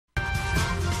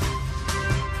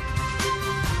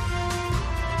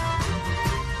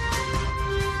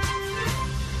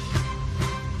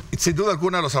Sin duda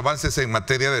alguna, los avances en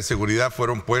materia de seguridad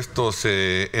fueron puestos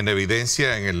en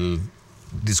evidencia en el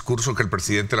discurso que el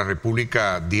presidente de la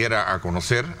República diera a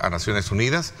conocer a Naciones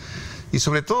Unidas, y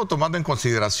sobre todo tomando en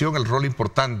consideración el rol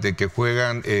importante que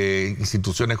juegan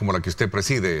instituciones como la que usted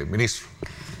preside, ministro.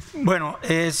 Bueno,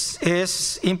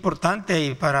 es importante,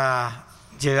 y para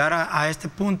llegar a este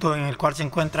punto en el cual se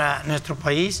encuentra nuestro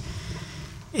país,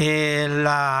 el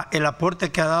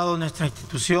aporte que ha dado nuestra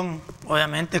institución,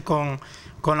 obviamente con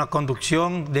la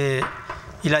conducción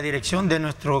y la dirección de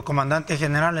nuestro comandante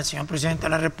general, el señor presidente de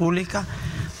la República,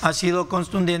 ha sido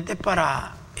contundente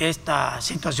para esta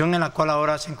situación en la cual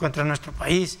ahora se encuentra nuestro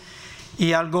país.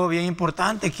 Y algo bien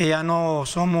importante, que ya no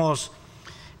somos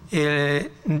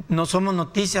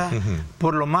noticias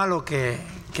por lo malo que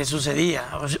sucedía.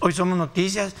 Hoy somos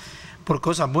noticias por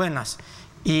cosas buenas.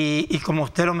 Y como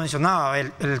usted lo mencionaba,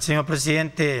 el señor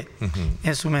presidente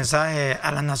en su mensaje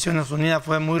a las Naciones Unidas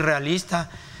fue muy realista,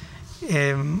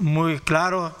 muy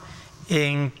claro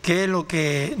en qué es lo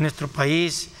que nuestro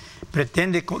país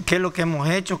pretende, qué es lo que hemos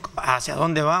hecho, hacia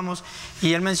dónde vamos.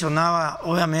 Y él mencionaba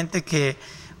obviamente que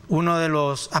uno de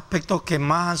los aspectos que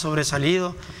más han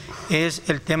sobresalido es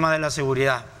el tema de la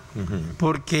seguridad,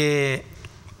 porque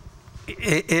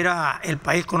era el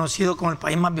país conocido como el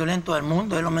país más violento del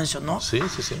mundo, él lo mencionó. Sí.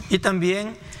 Y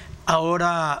también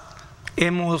ahora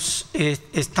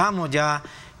estamos ya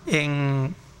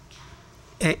en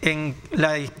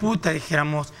la disputa,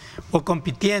 dijéramos, o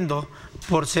compitiendo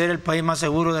por ser el país más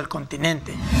seguro del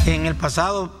continente. En el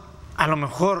pasado, a lo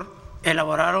mejor,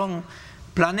 elaboraron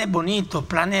planes bonitos,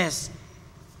 planes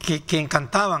que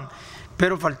encantaban,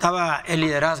 pero faltaba el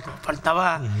liderazgo,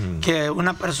 faltaba que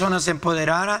una persona se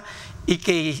empoderara y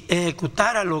que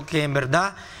ejecutara lo que en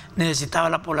verdad necesitaba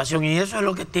la población. Y eso es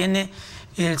lo que tiene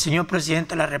el señor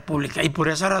presidente de la República. Y por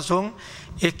esa razón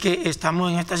es que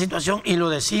estamos en esta situación, y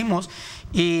lo decimos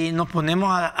y nos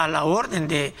ponemos a la orden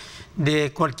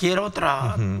de cualquier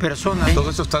otra persona.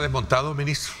 ¿Todo eso está desmontado,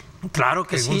 ministro? Claro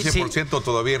que sí. En un 100%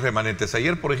 todavía hay remanentes.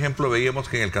 Ayer, por ejemplo, veíamos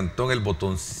que en el cantón El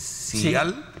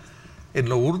Botoncillal, en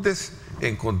Lourdes,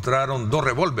 encontraron 2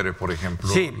 revólveres, por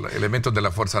ejemplo, elementos de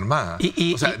la Fuerza Armada.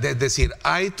 Es decir,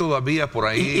 hay todavía por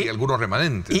ahí algunos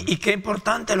remanentes. Y qué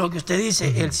importante lo que usted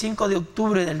dice. El 5 de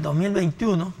octubre del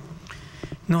 2021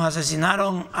 nos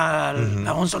asesinaron a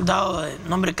un soldado de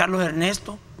nombre Carlos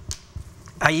Ernesto,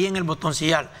 ahí en El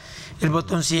Botoncillal. El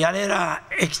Botoncillal era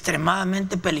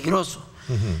extremadamente peligroso.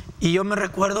 Y yo me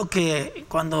recuerdo que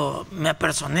cuando me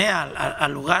apersoné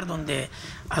al lugar donde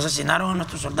asesinaron a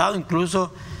nuestro soldado,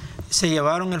 incluso se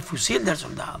llevaron el fusil del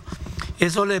soldado.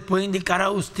 Eso le puede indicar a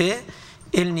usted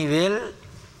el nivel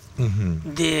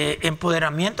de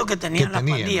empoderamiento que tenían las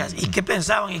pandillas, y qué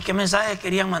pensaban y qué mensajes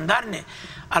querían mandarle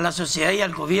a la sociedad y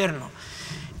al gobierno.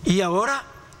 Y ahora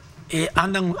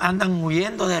andan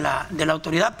huyendo de la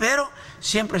autoridad, pero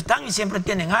siempre están y siempre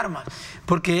tienen armas,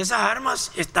 porque esas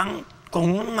armas están con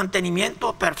un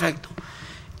mantenimiento perfecto.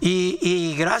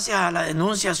 Y gracias a la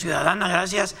denuncia ciudadana,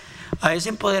 gracias a ese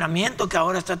empoderamiento que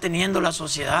ahora está teniendo la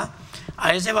sociedad,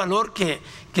 a ese valor que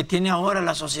tiene ahora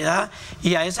la sociedad,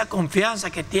 y a esa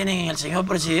confianza que tienen en el señor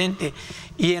presidente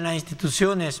y en las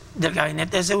instituciones del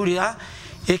Gabinete de Seguridad,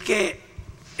 es que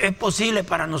es posible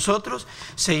para nosotros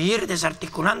seguir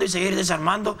desarticulando y seguir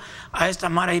desarmando a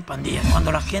estas maras y pandillas.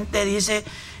 Cuando la gente dice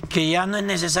que ya no es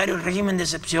necesario el régimen de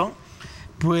excepción,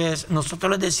 pues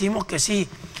nosotros les decimos que sí.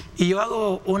 Y yo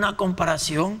hago una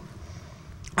comparación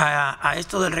a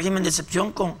esto del régimen de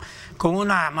excepción con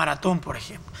una maratón, por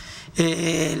ejemplo.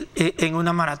 En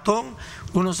una maratón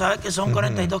uno sabe que son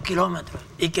 42 kilómetros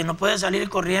y que no puede salir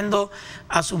corriendo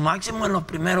a su máximo en los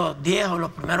primeros 10 o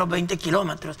los primeros 20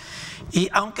 kilómetros. Y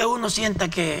aunque uno sienta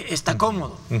que está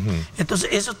cómodo, entonces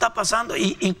eso está pasando.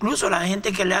 Y incluso la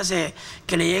gente que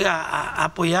le llega a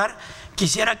apoyar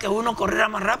quisiera que uno corriera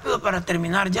más rápido para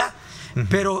terminar ya.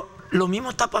 Pero lo mismo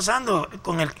está pasando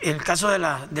con el caso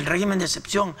del régimen de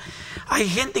excepción. Hay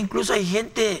gente, incluso hay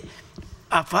gente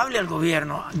afable al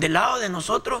gobierno, del lado de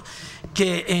nosotros,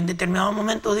 que en determinados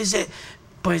momentos dice,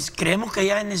 pues creemos que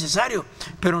ya es necesario,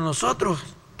 pero nosotros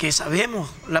que sabemos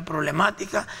la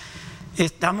problemática,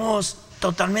 estamos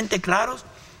totalmente claros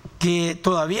que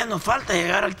todavía nos falta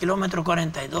llegar al kilómetro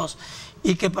 42.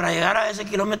 Y que para llegar a ese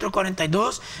kilómetro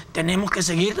 42 tenemos que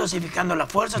seguir dosificando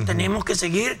las fuerzas, tenemos que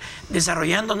seguir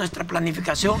desarrollando nuestra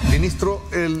planificación. Ministro,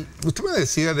 usted me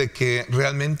decía de que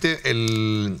realmente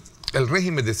el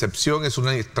régimen de excepción es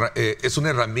una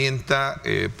herramienta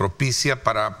propicia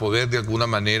para poder de alguna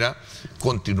manera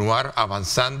continuar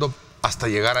avanzando hasta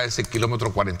llegar a ese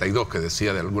kilómetro 42 que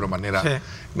decía de alguna manera, sí,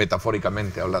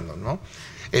 metafóricamente hablando, ¿no?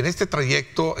 En este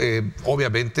trayecto,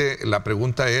 obviamente, la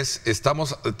pregunta es,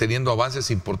 estamos teniendo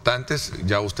avances importantes,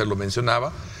 ya usted lo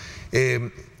mencionaba,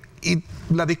 y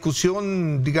la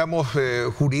discusión, digamos,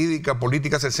 jurídica,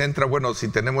 política se centra, bueno, si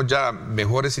tenemos ya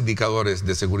mejores indicadores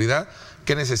de seguridad,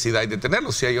 ¿qué necesidad hay de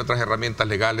tenerlos? Si hay otras herramientas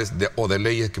legales o de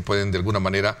leyes que pueden de alguna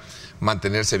manera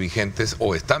mantenerse vigentes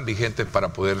o están vigentes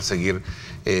para poder seguir,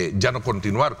 ya no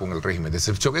continuar con el régimen de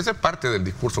excepción. Esa es parte del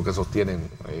discurso que sostienen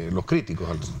los críticos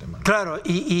al sistema. Claro,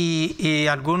 y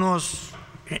algunos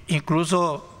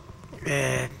incluso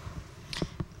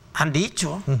han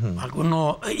dicho,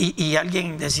 algunos, y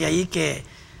alguien decía ahí que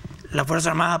la Fuerza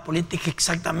Armada Política,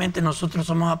 exactamente nosotros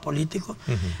somos apolíticos.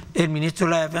 El ministro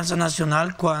de la Defensa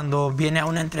Nacional, cuando viene a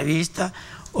una entrevista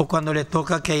o cuando le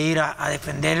toca que ir a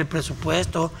defender el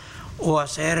presupuesto o a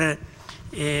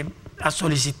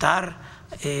solicitar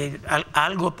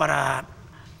algo para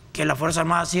que la Fuerza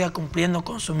Armada siga cumpliendo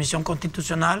con su misión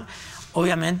constitucional,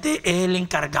 obviamente es el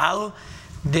encargado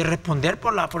de responder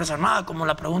por la Fuerza Armada, como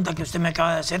la pregunta que usted me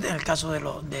acaba de hacer en el caso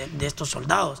de estos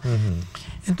soldados.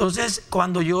 Entonces,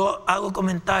 cuando yo hago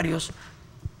comentarios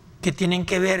que tienen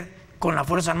que ver con la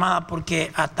Fuerza Armada,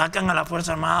 porque atacan a la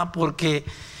Fuerza Armada, porque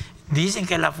dicen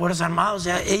que la Fuerza Armada, o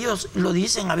sea, ellos lo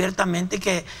dicen abiertamente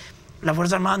que la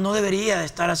Fuerza Armada no debería de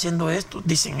estar haciendo esto,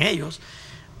 dicen ellos,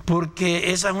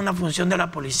 porque esa es una función de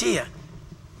la policía.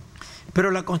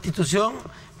 Pero la Constitución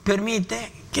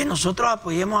permite que nosotros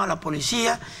apoyemos a la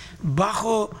policía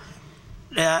bajo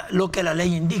lo que la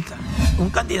ley indica. Un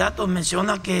candidato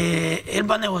menciona que él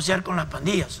va a negociar con las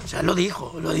pandillas, o sea, lo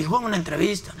dijo en una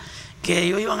entrevista, que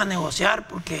ellos iban a negociar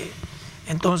porque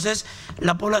entonces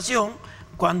la población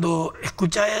cuando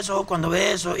escucha eso, cuando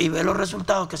ve eso y ve los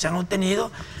resultados que se han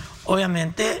obtenido,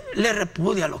 obviamente le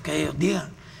repudia lo que ellos digan.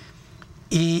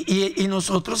 Y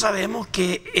nosotros sabemos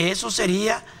que eso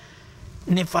sería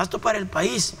nefasto para el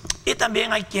país. Y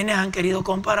también hay quienes han querido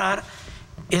comparar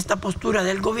esta postura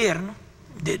del gobierno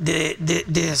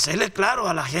de hacerle claro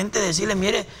a la gente, decirle,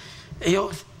 mire,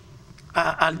 ellos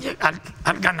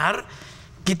al ganar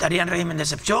quitarían régimen de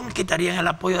excepción, quitarían el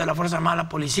apoyo de la Fuerza Armada a la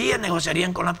policía,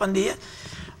 negociarían con las pandillas.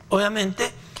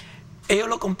 Obviamente ellos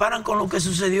lo comparan con lo que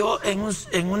sucedió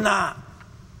en una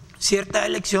cierta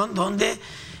elección donde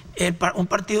un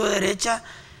partido de derecha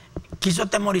quiso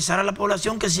atemorizar a la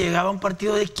población que si llegaba un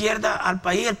partido de izquierda al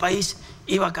país, el país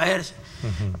iba a caerse.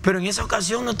 Pero en esa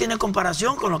ocasión no tiene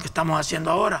comparación con lo que estamos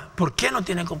haciendo ahora. ¿Por qué no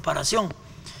tiene comparación?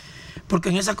 Porque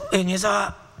en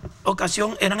esa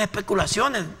ocasión eran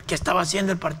especulaciones que estaba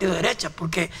haciendo el partido de derecha,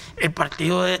 porque el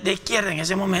partido de izquierda en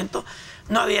ese momento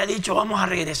no había dicho vamos a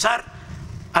regresar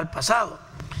al pasado,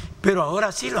 pero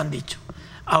ahora sí lo han dicho.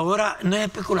 Ahora no es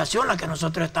especulación la que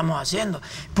nosotros estamos haciendo,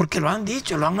 porque lo han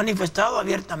dicho, lo han manifestado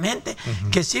abiertamente,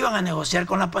 que sí van a negociar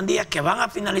con las pandillas, que van a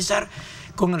finalizar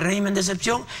con el régimen de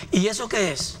excepción. ¿Y eso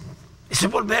qué es? Eso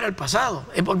es volver al pasado,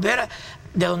 es volver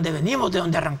de donde venimos, de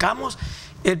donde arrancamos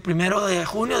el 1 de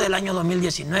junio del año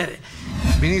 2019.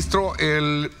 Ministro,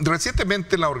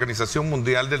 recientemente la Organización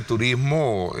Mundial del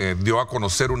Turismo dio a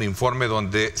conocer un informe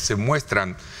donde se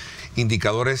muestran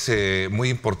indicadores muy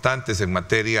importantes en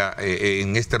materia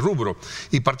en este rubro,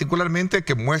 y particularmente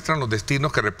que muestran los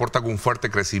destinos que reportan un fuerte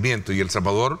crecimiento, y El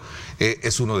Salvador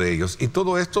es uno de ellos. Y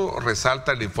todo esto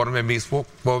resalta el informe mismo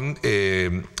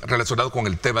relacionado con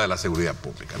el tema de la seguridad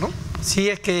pública, ¿no? Sí,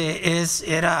 es que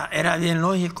era bien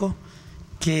lógico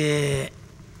que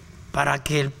para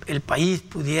que el país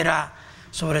pudiera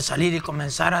sobresalir y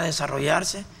comenzar a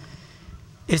desarrollarse,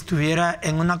 estuviera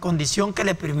en una condición que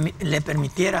le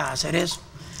permitiera hacer eso.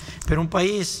 Pero un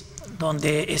país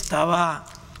donde estaba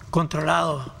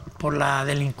controlado por la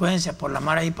delincuencia, por la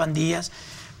mara y pandillas,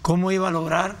 ¿cómo iba a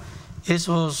lograr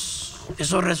esos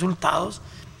resultados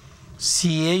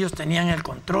si ellos tenían el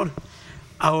control?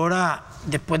 Ahora,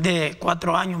 después de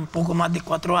 4 años, un poco más de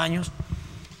 4 años,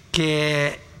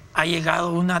 que ha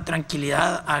llegado una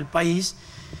tranquilidad al país,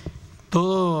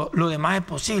 todo lo demás es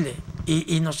posible.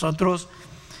 Y nosotros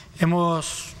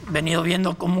hemos venido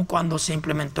viendo cómo cuando se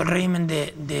implementó el régimen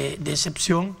de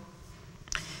excepción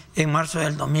en marzo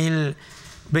del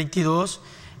 2022,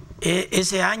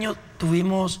 ese año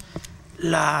tuvimos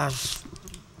la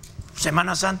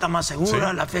Semana Santa más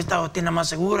segura, sí, la fiesta agostina más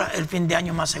segura, el fin de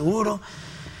año más seguro,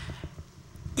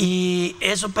 y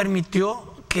eso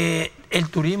permitió que el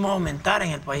turismo aumentara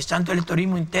en el país, tanto el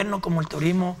turismo interno como el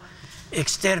turismo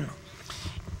externo.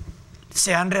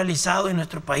 Se han realizado en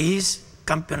nuestro país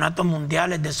campeonatos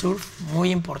mundiales de surf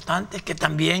muy importantes que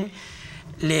también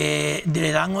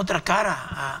le dan otra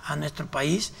cara a nuestro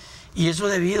país, y eso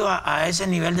debido a ese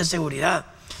nivel de seguridad.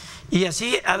 Y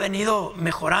así ha venido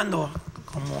mejorando,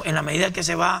 como en la medida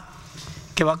que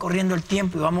va corriendo el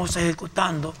tiempo y vamos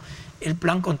ejecutando el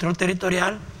plan control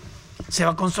territorial, se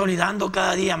va consolidando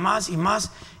cada día más y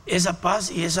más esa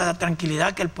paz y esa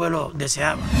tranquilidad que el pueblo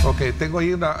deseaba. Ok, tengo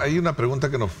ahí una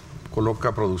pregunta que nos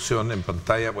coloca producción en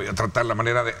pantalla. Voy a tratar la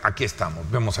manera de... Aquí estamos.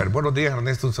 Vamos a ver. Buenos días,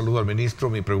 Ernesto. Un saludo al ministro.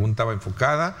 Mi pregunta va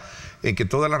enfocada en que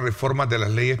todas las reformas de las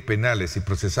leyes penales y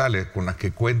procesales con las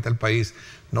que cuenta el país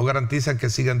no garantizan que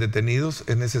sigan detenidos.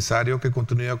 ¿Es necesario que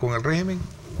continúe con el régimen?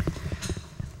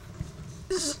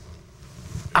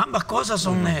 Ambas cosas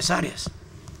son necesarias.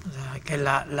 O sea, que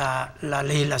la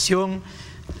legislación,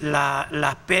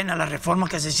 las penas, las reformas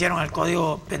que se hicieron al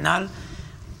Código Penal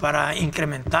para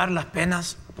incrementar las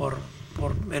penas por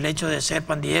el hecho de ser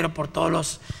pandillero, por todos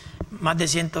los más de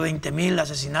 120.000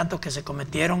 asesinatos que se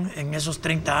cometieron en esos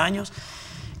 30 años,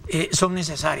 son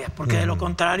necesarias, porque de lo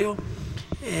contrario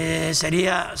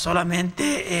sería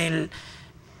solamente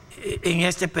en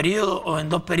este periodo o en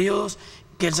 2 periodos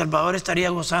que El Salvador estaría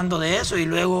gozando de eso y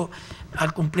luego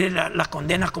al cumplir las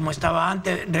condenas como estaba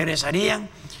antes regresarían.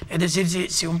 Es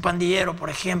decir, si un pandillero,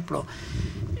 por ejemplo,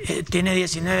 tiene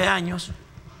 19 años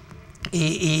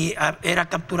y era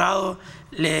capturado,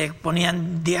 le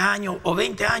ponían 10 años o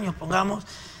 20 años, pongamos,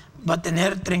 va a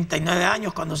tener 39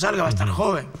 años cuando salga, va a estar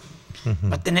joven,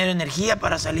 va a tener energía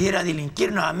para salir a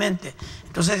delinquir nuevamente.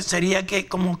 Entonces sería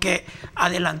como que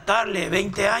adelantarle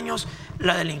 20 años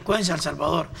la delincuencia a El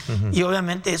Salvador. Y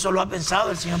obviamente eso lo ha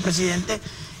pensado el señor presidente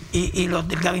y los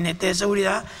del Gabinete de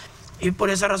Seguridad, y por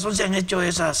esa razón se han hecho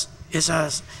esas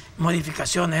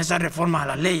modificaciones, esas reformas a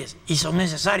las leyes, y son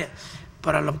necesarias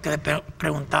para lo que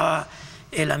preguntaba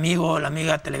el amigo o la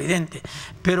amiga televidente.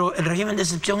 Pero el régimen de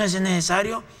excepción es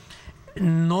necesario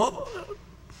no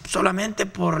solamente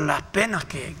por las penas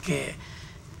que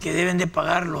deben de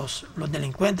pagar los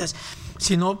delincuentes,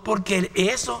 sino porque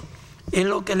eso es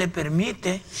lo que le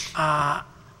permite a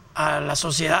la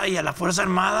sociedad y a la Fuerza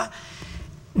Armada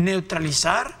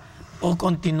neutralizar o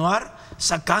continuar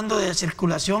sacando de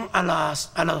circulación a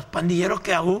los pandilleros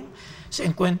que aún se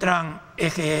encuentran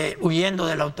huyendo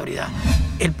de la autoridad.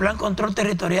 El plan control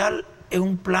territorial es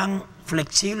un plan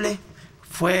flexible,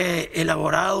 fue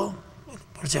elaborado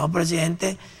por el señor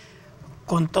presidente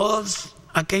con todos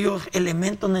aquellos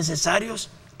elementos necesarios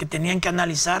que tenían que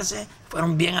analizarse,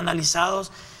 fueron bien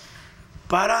analizados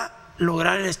para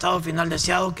lograr el estado final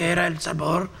deseado, que era El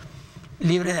Salvador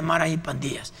libre de maras y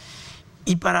pandillas.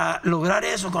 Y para lograr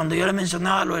eso, cuando yo le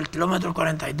mencionaba lo del kilómetro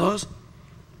 42,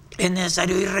 es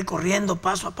necesario ir recorriendo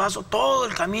paso a paso todo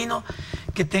el camino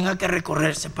que tenga que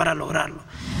recorrerse para lograrlo.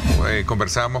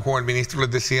 Conversábamos con el ministro,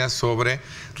 les decía, sobre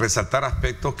resaltar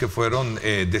aspectos que fueron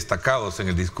destacados en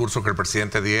el discurso que el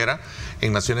presidente diera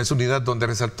en Naciones Unidas, donde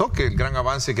resaltó que el gran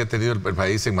avance que ha tenido el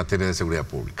país en materia de seguridad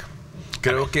pública.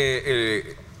 Creo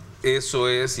que eso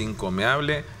es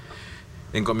encomiable,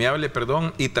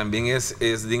 y también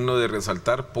es digno de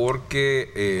resaltar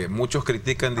porque muchos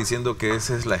critican diciendo que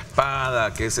esa es la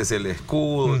espada, que ese es el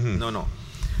escudo.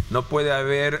 No puede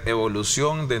haber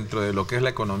evolución dentro de lo que es la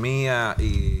economía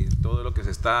y todo lo que se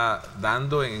está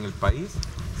dando en el país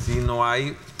si no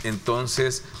hay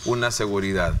entonces una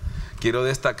seguridad. Quiero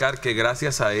destacar que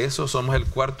gracias a eso somos el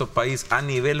 4º país a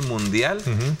nivel mundial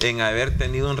en haber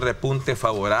tenido un repunte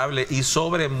favorable y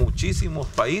sobre muchísimos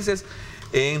países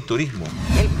en turismo.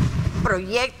 El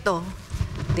proyecto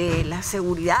de la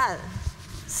seguridad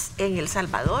en El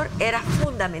Salvador era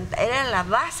fundamental, era la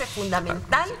base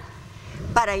fundamental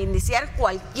para iniciar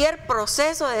cualquier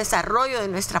proceso de desarrollo de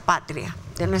nuestra patria,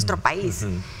 de nuestro país.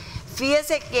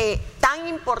 Fíjese que tan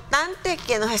importante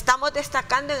que nos estamos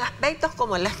destacando en aspectos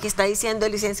como las que está diciendo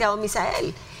el licenciado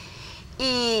Misael.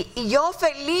 Y yo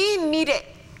feliz, mire,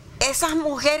 esas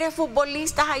mujeres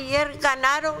futbolistas ayer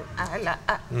ganaron,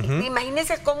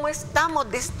 imagínense cómo estamos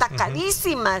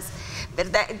destacadísimas,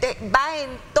 ¿verdad? Va en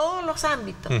todos los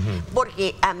ámbitos,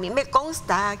 porque a mí me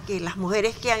consta que las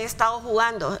mujeres que han estado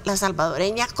jugando, las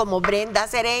salvadoreñas como Brenda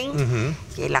Serén,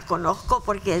 que la conozco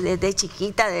porque desde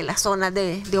chiquita de la zona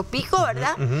de Opico,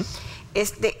 ¿verdad?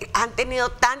 Han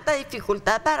tenido tanta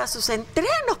dificultad para sus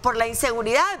entrenos por la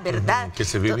inseguridad, ¿verdad? Que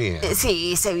se vivía.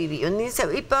 Sí, se vivía una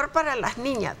inseguridad, y peor para las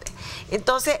niñas.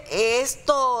 Entonces,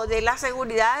 esto de la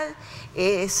seguridad,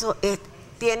 eso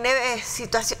tiene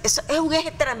situación, eso es un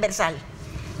eje transversal.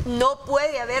 No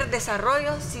puede haber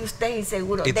desarrollo si usted es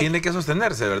inseguro. Y tiene que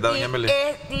sostenerse, ¿verdad, doña Melén?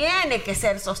 Tiene que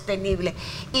ser sostenible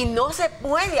y no se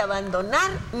puede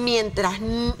abandonar mientras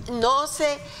no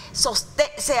sea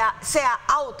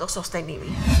autosostenible.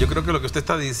 Yo creo que lo que usted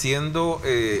está diciendo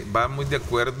va muy de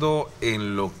acuerdo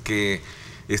en lo que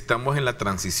estamos en la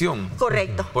transición.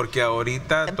 Correcto. Porque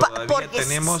ahorita todavía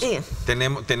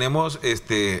tenemos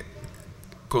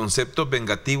conceptos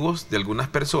vengativos de algunas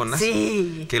personas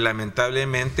que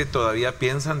lamentablemente todavía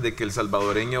piensan de que el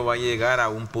salvadoreño va a llegar a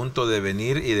un punto de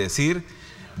venir y decir: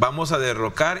 vamos a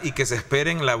derrocar y que se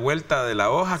esperen la vuelta de la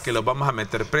hoja, que los vamos a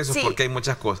meter presos, porque hay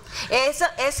muchas cosas. Eso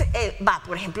es,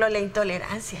 por ejemplo, la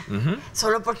intolerancia.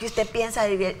 Solo porque usted piensa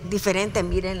diferente,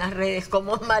 miren las redes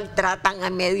cómo maltratan a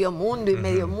medio mundo y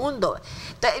medio mundo.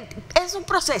 Entonces, es un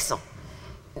proceso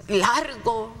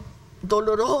largo,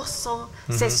 doloroso,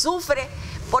 se sufre,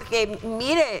 porque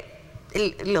mire,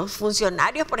 los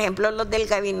funcionarios, por ejemplo, los del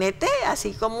gabinete,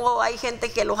 así como hay gente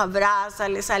que los abraza,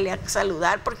 les sale a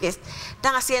saludar porque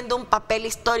están haciendo un papel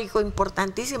histórico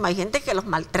importantísimo, hay gente que los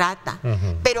maltrata.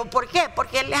 ¿Pero por qué?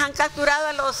 Porque les han capturado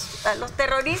a los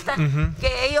terroristas,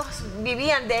 que ellos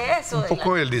vivían de eso. Un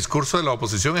poco el discurso de la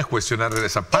oposición es cuestionar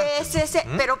esa parte.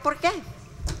 ¿Pero por qué?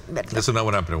 ¿Verdad? Es una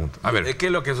buena pregunta. A ver. Es que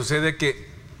lo que sucede es que,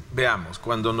 veamos,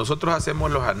 cuando nosotros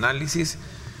hacemos los análisis,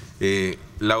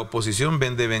 la oposición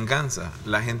vende venganza.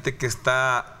 La gente que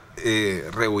está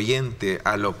rehuyente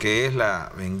a lo que es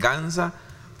la venganza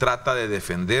trata de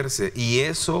defenderse, y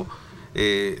eso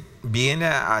viene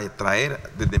a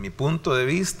traer, desde mi punto de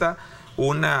vista,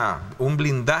 un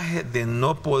blindaje de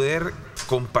no poder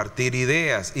compartir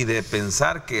ideas y de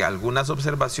pensar que algunas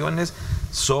observaciones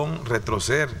son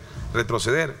retroceder.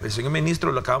 El señor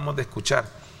ministro lo acabamos de escuchar,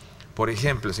 por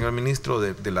ejemplo, el señor ministro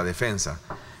de la Defensa.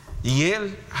 Y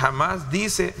él jamás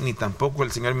dice, ni tampoco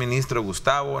el señor ministro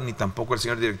Gustavo, ni tampoco el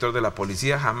señor director de la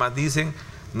policía, jamás dicen: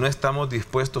 no estamos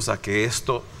dispuestos a que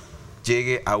esto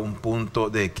llegue a un punto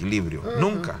de equilibrio.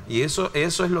 Nunca. Y eso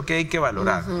es lo que hay que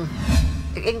valorar.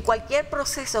 En cualquier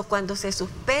proceso, cuando se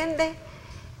suspende,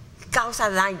 causa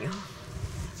daño.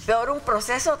 Peor un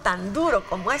proceso tan duro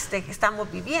como este que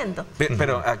estamos viviendo.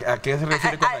 Pero ¿a qué se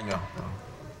refiere con daño?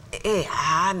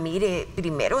 Mire,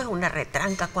 primero es una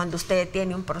retranca cuando usted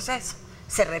tiene un proceso.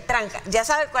 Se retranca. Ya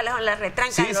sabe cuáles son las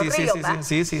retrancas de los ríos, ¿va?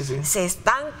 Sí. Se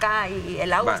estanca y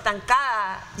el agua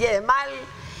estancada lleve mal,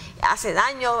 hace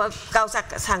daño, causa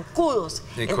zancudos.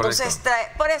 Entonces,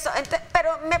 por eso,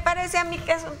 pero me parece a mí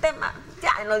que es un tema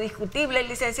ya en lo discutible,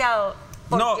 licenciado.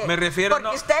 Porque, me refiero...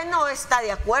 Porque usted no está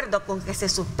de acuerdo con que se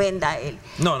suspenda el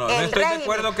No estoy de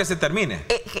acuerdo que se termine.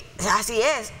 Así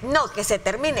es, que se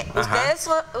termine.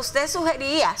 Usted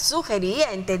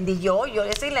sugería, entendí yo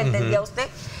sí la entendí a usted,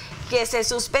 que se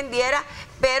suspendiera,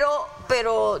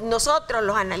 pero nosotros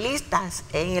los analistas,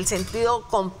 en el sentido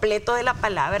completo de la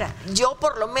palabra, yo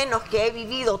por lo menos que he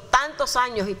vivido tantos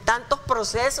años y tantos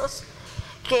procesos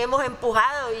que hemos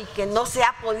empujado y que no se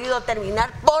ha podido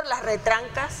terminar por las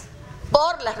retrancas,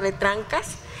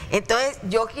 entonces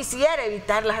yo quisiera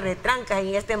evitar las retrancas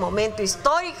en este momento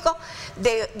histórico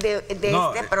de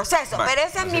este proceso. Pero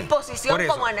esa es mi posición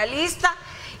como analista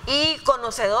y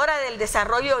conocedora del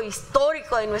desarrollo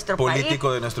histórico de nuestro país.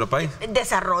 Político de nuestro país.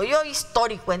 Desarrollo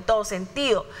histórico en todo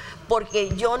sentido,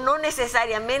 porque yo no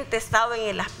necesariamente he estado en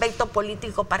el aspecto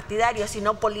político partidario,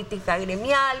 sino política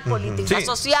gremial, política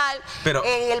social, pero,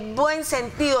 en el buen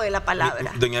sentido de la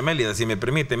palabra. Doña Mélida, si me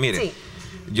permite, mire,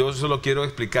 yo solo quiero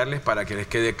explicarles para que les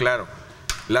quede claro.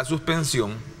 La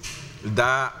suspensión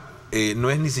no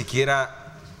es ni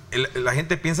siquiera... La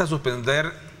gente piensa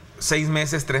suspender 6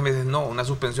 meses, 3 meses. No, una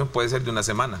suspensión puede ser de una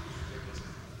semana.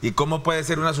 ¿Y cómo puede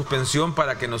ser una suspensión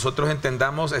para que nosotros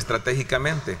entendamos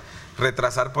estratégicamente?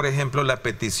 Retrasar, por ejemplo, la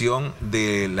petición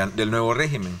del nuevo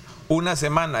régimen. Una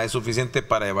semana es suficiente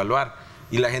para evaluar.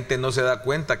 Y la gente no se da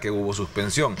cuenta que hubo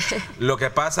suspensión. Lo que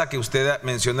pasa es que usted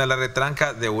menciona la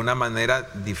retranca de una manera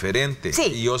diferente.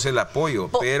 Y yo se la apoyo.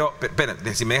 Pero, espera,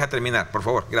 si me deja terminar, por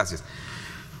favor, gracias.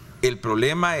 El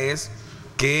problema es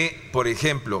que, por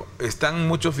ejemplo, están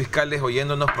muchos fiscales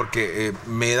oyéndonos porque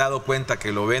me he dado cuenta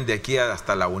que lo ven de aquí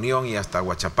hasta La Unión y hasta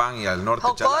Huachapán y al norte.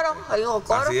 Jocoro.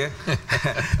 Así es.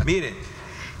 Miren,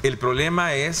 el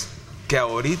problema es que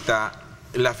ahorita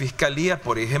la Fiscalía,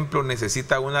 por ejemplo,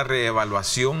 necesita una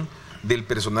reevaluación del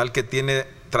personal que tiene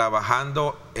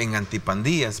trabajando en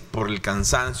antipandillas por el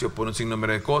cansancio, por un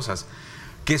sinnúmero de cosas,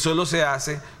 que solo se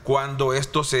hace cuando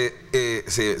esto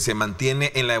se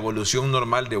mantiene en la evolución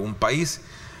normal de un país.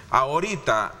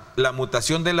 Ahorita, la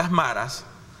mutación de las maras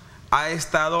ha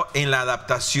estado en la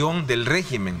adaptación del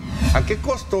régimen. ¿A qué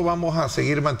costo vamos a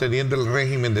seguir manteniendo el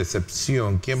régimen de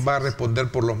excepción? ¿Quién va a responder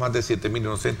por los más de 7.000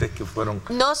 inocentes que fueron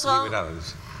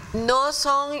liberados? No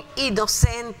son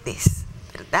inocentes,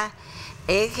 ¿verdad?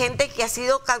 Es gente que ha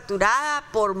sido capturada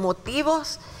por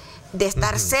motivos de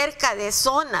estar cerca de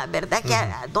zonas, ¿verdad?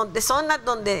 Zonas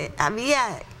donde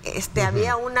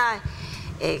había una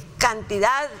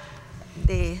cantidad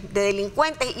de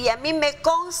delincuentes, y a mí me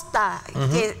consta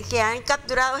que han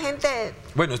capturado gente.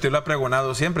 Bueno, usted lo ha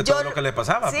pregonado siempre, todo lo que le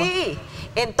pasaba. Sí,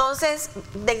 entonces,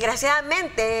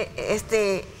 desgraciadamente,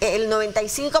 el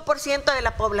 95% de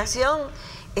la población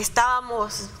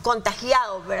estábamos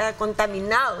contagiados, ¿verdad?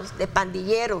 Contaminados de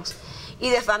pandilleros y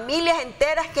de familias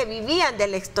enteras que vivían de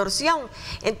la extorsión.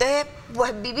 Entonces,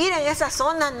 pues vivir en esa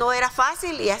zona no era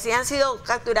fácil, y así han sido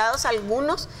capturados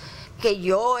algunos que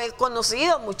yo he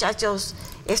conocido, muchachos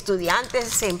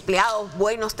estudiantes, empleados,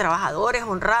 buenos trabajadores,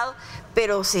 honrados,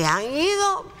 pero se han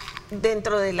ido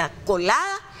dentro de la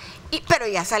colada, pero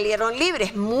ya salieron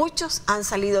libres, muchos han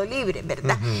salido libres,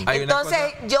 ¿verdad? Entonces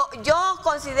yo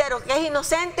considero que es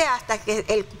inocente hasta que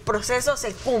el proceso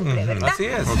se cumple, ¿verdad? Así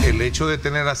es. Porque el hecho de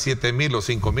tener a 7.000 o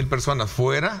 5.000 personas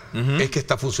fuera es que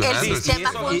está funcionando. El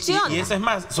sistema funciona. Y eso es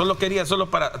más, solo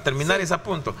para terminar ese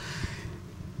punto.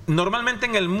 Normalmente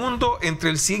en el mundo entre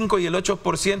el 5 y el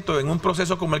 8% en un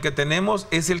proceso como el que tenemos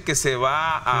es el que se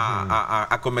va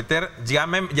a cometer,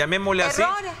 llamémosle así,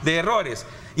 de errores.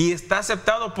 Y está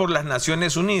aceptado por las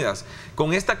Naciones Unidas.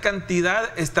 Con esta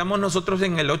cantidad estamos nosotros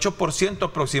en el 8%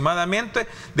 aproximadamente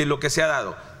de lo que se ha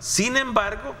dado. Sin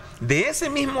embargo, de ese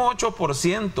mismo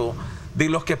 8% de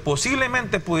los que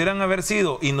posiblemente pudieran haber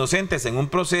sido inocentes en un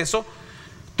proceso,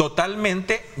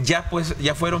 totalmente ya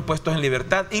fueron puestos en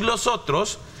libertad, y los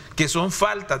otros, que son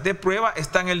faltas de prueba,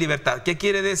 están en libertad. ¿Qué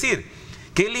quiere decir?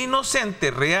 Que el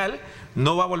inocente real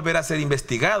no va a volver a ser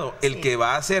investigado. El que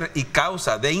va a ser y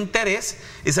causa de interés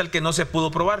es el que no se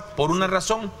pudo probar, por una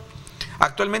razón.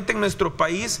 Actualmente en nuestro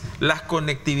país la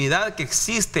conectividad que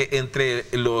existe entre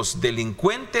los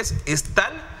delincuentes es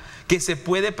tal que se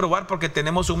puede probar porque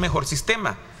tenemos un mejor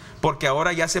sistema, porque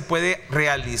ahora ya se puede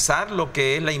realizar lo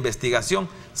que es la investigación.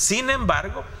 Sin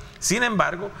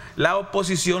embargo, la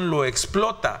oposición lo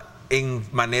explota en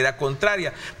manera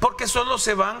contraria, porque solo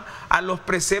se van a los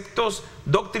preceptos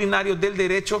doctrinarios del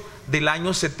derecho del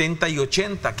año 70 y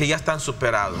 80, que ya están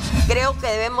superados. Creo que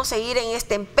debemos seguir en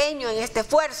este empeño, en este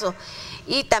esfuerzo,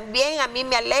 y también a mí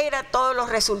me alegra todos los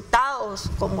resultados,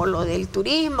 como lo del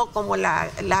turismo, como la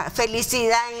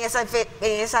felicidad en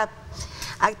esa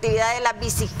actividad de las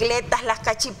bicicletas, las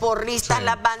cachiporristas,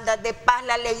 las bandas de paz,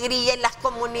 la alegría en las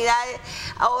comunidades.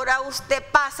 Ahora usted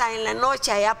pasa en la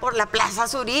noche allá por la Plaza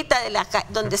Zurita,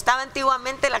 donde estaba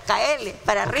antiguamente la KL,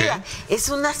 para arriba. Es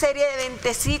una serie de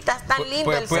ventecitas tan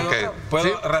lindo el centro.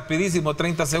 ¿Puedo rapidísimo,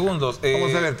 30 segundos?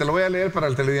 Vamos a ver, te lo voy a leer para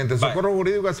el televidente. Socorro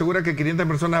Jurídico asegura que 500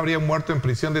 personas habrían muerto en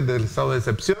prisión desde el estado de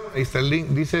excepción. Ahí está el link,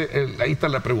 ahí está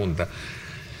la pregunta.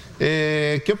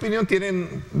 ¿Qué opinión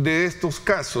tienen de estos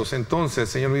casos? Entonces,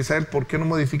 señor Misael, ¿por qué no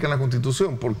modifican la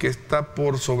Constitución? Porque está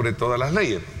por sobre todas las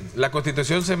leyes. La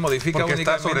Constitución se modifica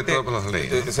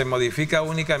se modifica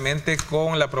únicamente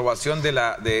con la aprobación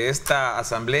de esta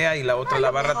Asamblea, y la otra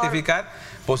la va a ratificar.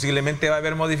 Posiblemente va a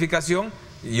haber modificación.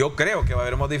 Yo creo que va a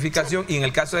haber modificación. Y en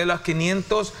el caso de los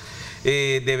 500...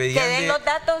 deberían que den los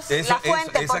datos, la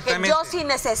fuente, porque yo sí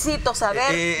necesito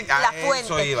saber la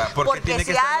fuente. Porque tiene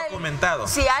que estar documentado.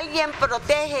 Si alguien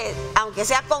protege, aunque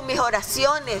sea con mis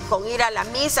oraciones, con ir a la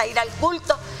misa, ir al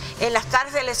culto, en las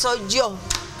cárceles soy yo.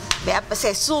 Vea,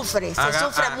 se sufre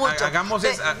mucho.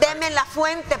 Deme la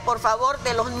fuente, por favor,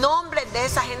 de los nombres de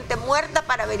esa gente muerta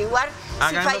para averiguar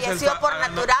si falleció por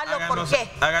natural o por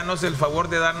qué. Háganos el favor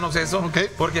de darnos eso,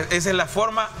 porque esa es la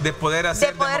forma de poder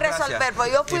hacer resolver.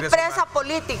 Pues yo fui presa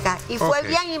política y fue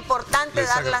bien importante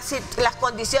dar las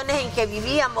condiciones en que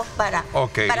vivíamos para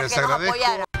que nos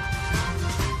apoyaran.